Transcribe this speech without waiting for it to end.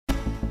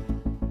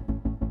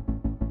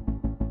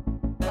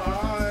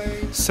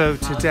So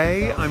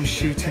today I'm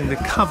shooting the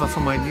cover for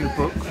my new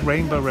book,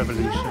 Rainbow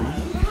Revolution,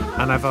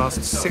 and I've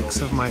asked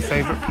 6 of my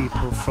favourite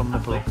people from the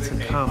book to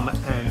come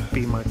and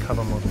be my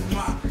cover models.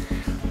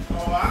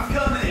 Oh, I'm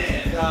coming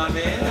in. Come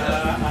in.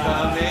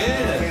 Come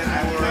in.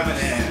 I'm coming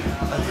in.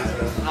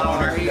 How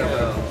are you?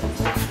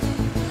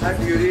 Hi,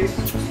 beauty.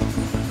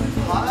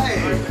 Hi.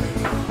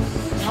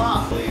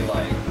 Probably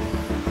like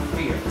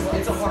fear.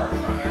 It's a horror.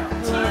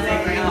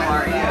 How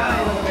are you?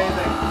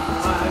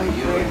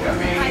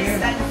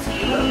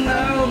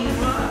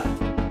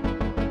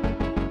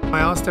 I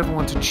asked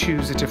everyone to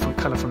choose a different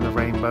colour from the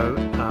rainbow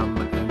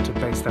and to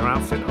base their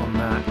outfit on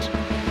that.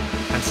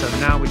 And so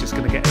now we're just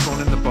going to get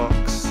everyone in the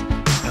box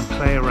and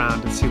play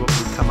around and see what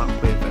we come up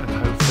with, and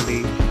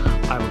hopefully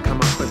I will come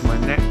up with my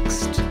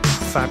next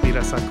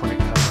fabulous iconic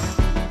cover.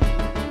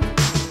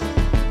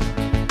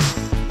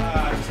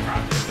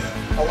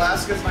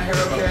 Alaska's my hair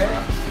okay?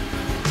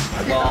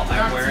 Well,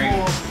 I'm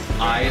wearing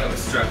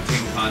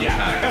eye-obstructing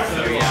contacts,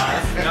 so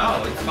yeah.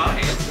 No, it's fine.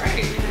 It's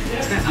great.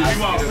 You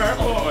want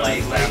purple?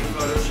 Like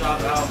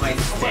Photoshop out my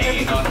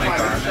stain on my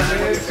garment.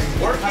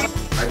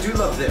 I do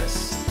love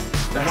this.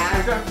 The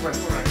hat.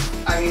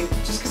 I mean,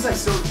 just because I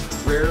so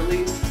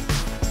rarely,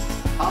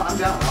 I'm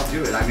down. I'll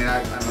do it. I mean,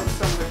 I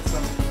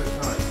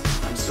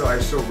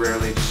so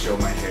rarely show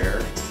my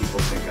hair. People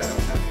think I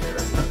don't have hair.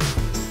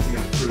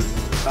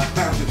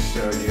 I'll just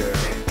show you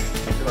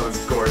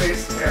this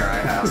gorgeous hair I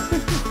have.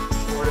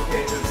 4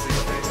 pages,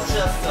 6 pages.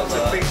 Just a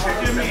look.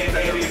 Give me an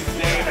 80s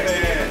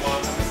David.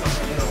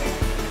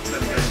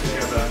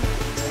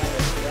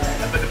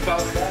 But the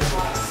bulk is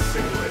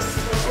simplest.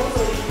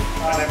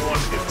 And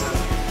everyone gets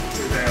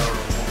to there or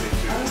only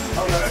 2.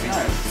 Oh, that's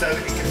nice. So that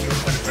it gives you a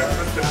point of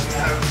reference, but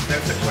no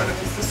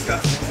sexuality is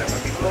discussed, except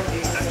when people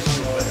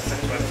actually put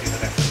sexuality in the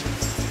next.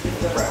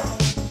 Right.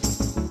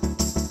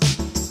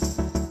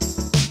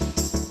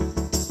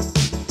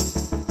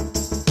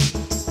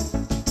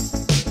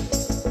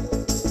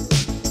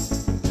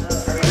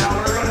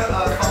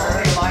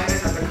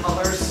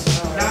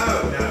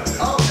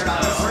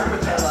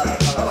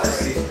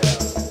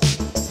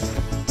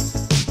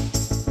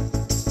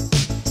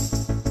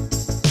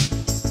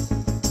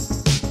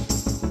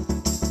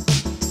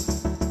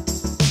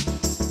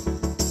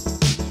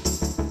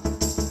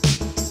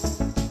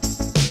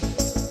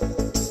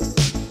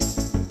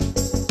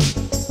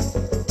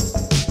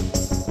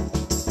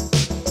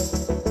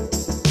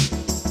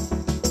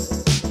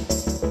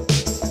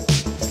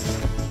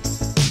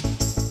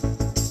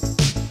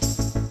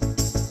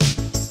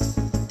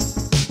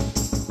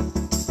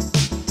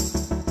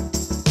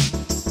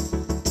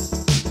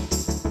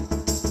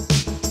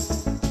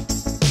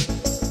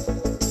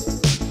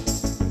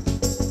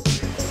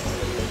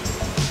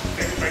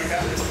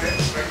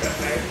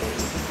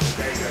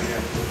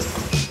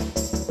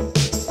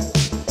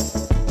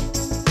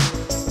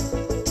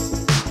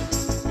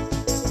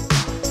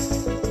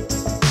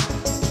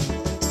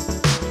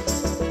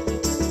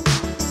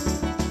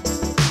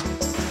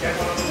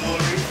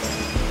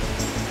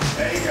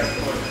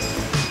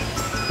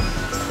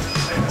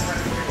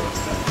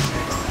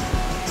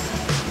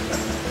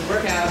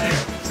 Work out.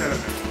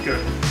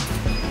 Good.